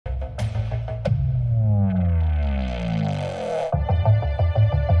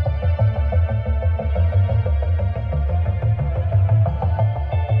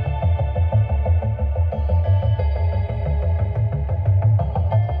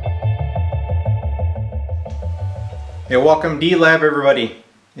Hey, welcome D-Lab everybody.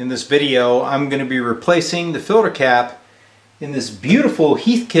 In this video I'm going to be replacing the filter cap in this beautiful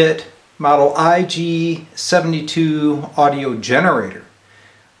Heathkit model IG-72 audio generator.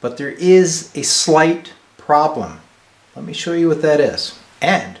 But there is a slight problem. Let me show you what that is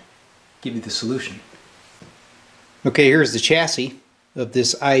and give you the solution. Okay, here's the chassis of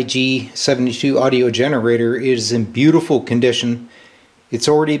this IG-72 audio generator. It is in beautiful condition. It's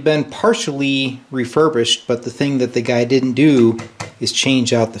already been partially refurbished, but the thing that the guy didn't do is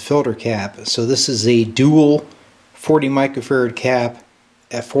change out the filter cap. So this is a dual 40 microfarad cap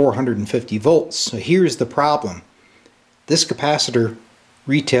at 450 volts. So here's the problem. This capacitor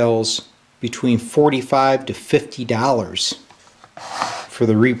retails between $45 to $50 for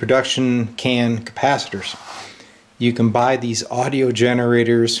the reproduction can capacitors. You can buy these audio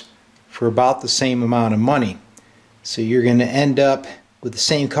generators for about the same amount of money. So you're going to end up with the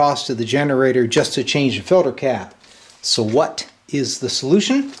same cost of the generator just to change the filter cap. So what is the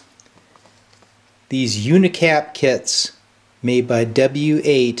solution? These unicap kits made by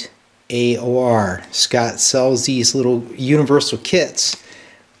W8AOR. Scott sells these little universal kits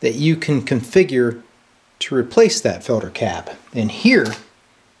that you can configure to replace that filter cap. And here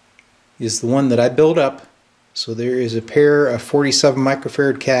is the one that I built up. So there is a pair of 47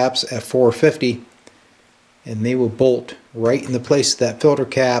 microfarad caps at 450, and they will bolt right in the place of that filter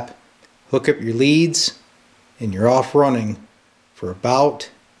cap. Hook up your leads and you're off running for about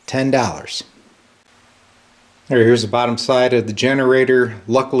 $10. Alright, here's the bottom side of the generator.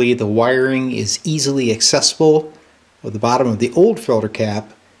 Luckily the wiring is easily accessible at the bottom of the old filter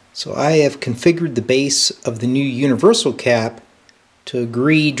cap, so I have configured the base of the new universal cap to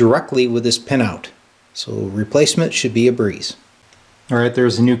agree directly with this pinout. So replacement should be a breeze. Alright,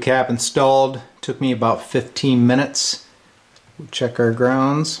 there's a new cap installed. Took me about 15 minutes. We'll check our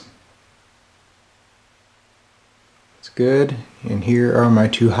grounds. It's good. And here are my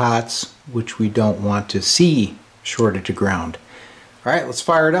two hots, which we don't want to see shorted to ground. Alright, let's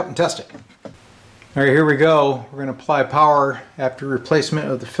fire it up and test it. Alright, here we go. We're going to apply power after replacement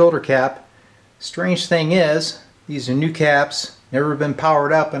of the filter cap. Strange thing is, these are new caps, never been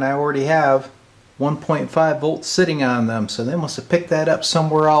powered up, and I already have 1.5 volts sitting on them, so they must have picked that up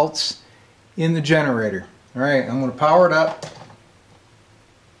somewhere else in the generator. Alright, I'm going to power it up.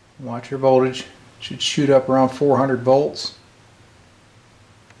 Watch your voltage. It should shoot up around 400 volts.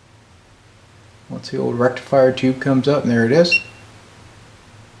 Once the old rectifier tube comes up, and there it is.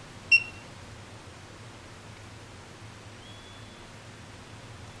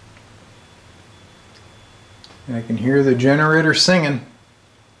 And I can hear the generator singing.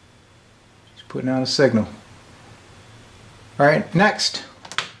 Putting out a signal. Alright, next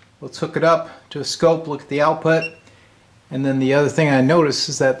let's hook it up to a scope, look at the output, and then the other thing I noticed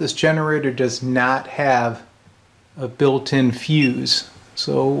is that this generator does not have a built-in fuse,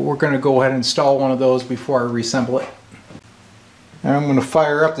 so we're going to go ahead and install one of those before I reassemble it. And I'm going to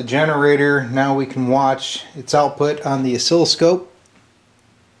fire up the generator. Now we can watch its output on the oscilloscope.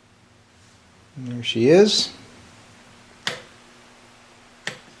 And there she is.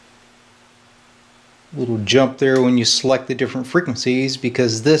 Little jump there when you select the different frequencies,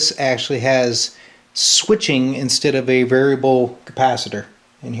 because this actually has switching instead of a variable capacitor.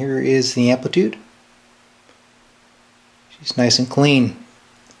 And here is the amplitude. She's nice and clean.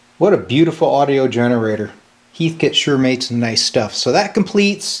 What a beautiful audio generator. Heathkit sure made some nice stuff. So that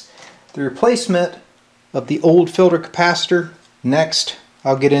completes the replacement of the old filter capacitor. Next,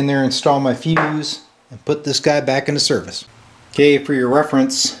 I'll get in there, install my fuse, and put this guy back into service. Okay, for your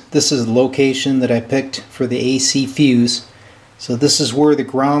reference, this is the location that I picked for the AC fuse. So this is where the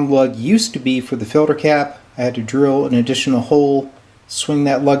ground lug used to be for the filter cap. I had to drill an additional hole, swing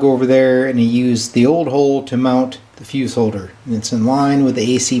that lug over there, and I used the old hole to mount the fuse holder. And it's in line with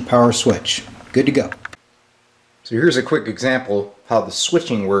the AC power switch. Good to go. So here's a quick example how the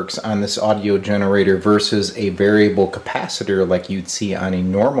switching works on this audio generator versus a variable capacitor like you'd see on a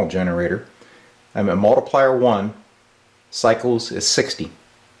normal generator. I'm at multiplier 1. Cycles is 60. You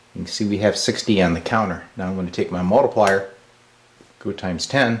can see we have 60 on the counter. Now I'm going to take my multiplier, go times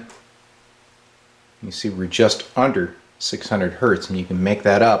 10. You see we're just under 600 Hertz, and you can make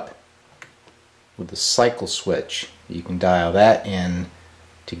that up with the cycle switch. You can dial that in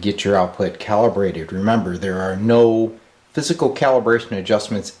to get your output calibrated. Remember, there are no physical calibration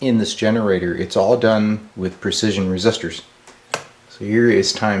adjustments in this generator. It's all done with precision resistors. So here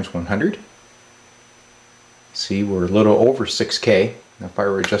is times 100. See, we're a little over 6K. Now if I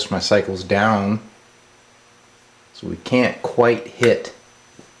were to adjust my cycles down, so we can't quite hit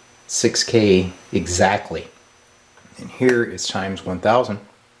 6K exactly. And here is times 1000.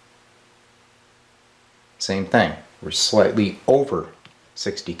 Same thing. We're slightly over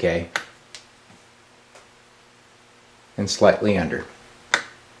 60K and slightly under.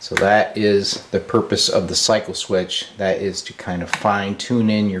 So that is the purpose of the cycle switch. That is to kind of fine tune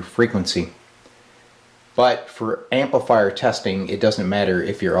in your frequency. But for amplifier testing, it doesn't matter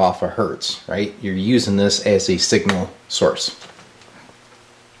if you're off a hertz, right? You're using this as a signal source.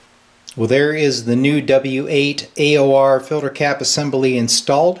 Well, there is the new W8AOR filter cap assembly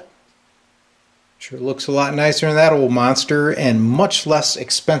installed. Sure looks a lot nicer than that old monster and much less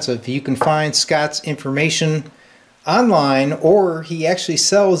expensive. You can find Scott's information online, or he actually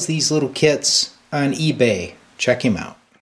sells these little kits on eBay. Check him out.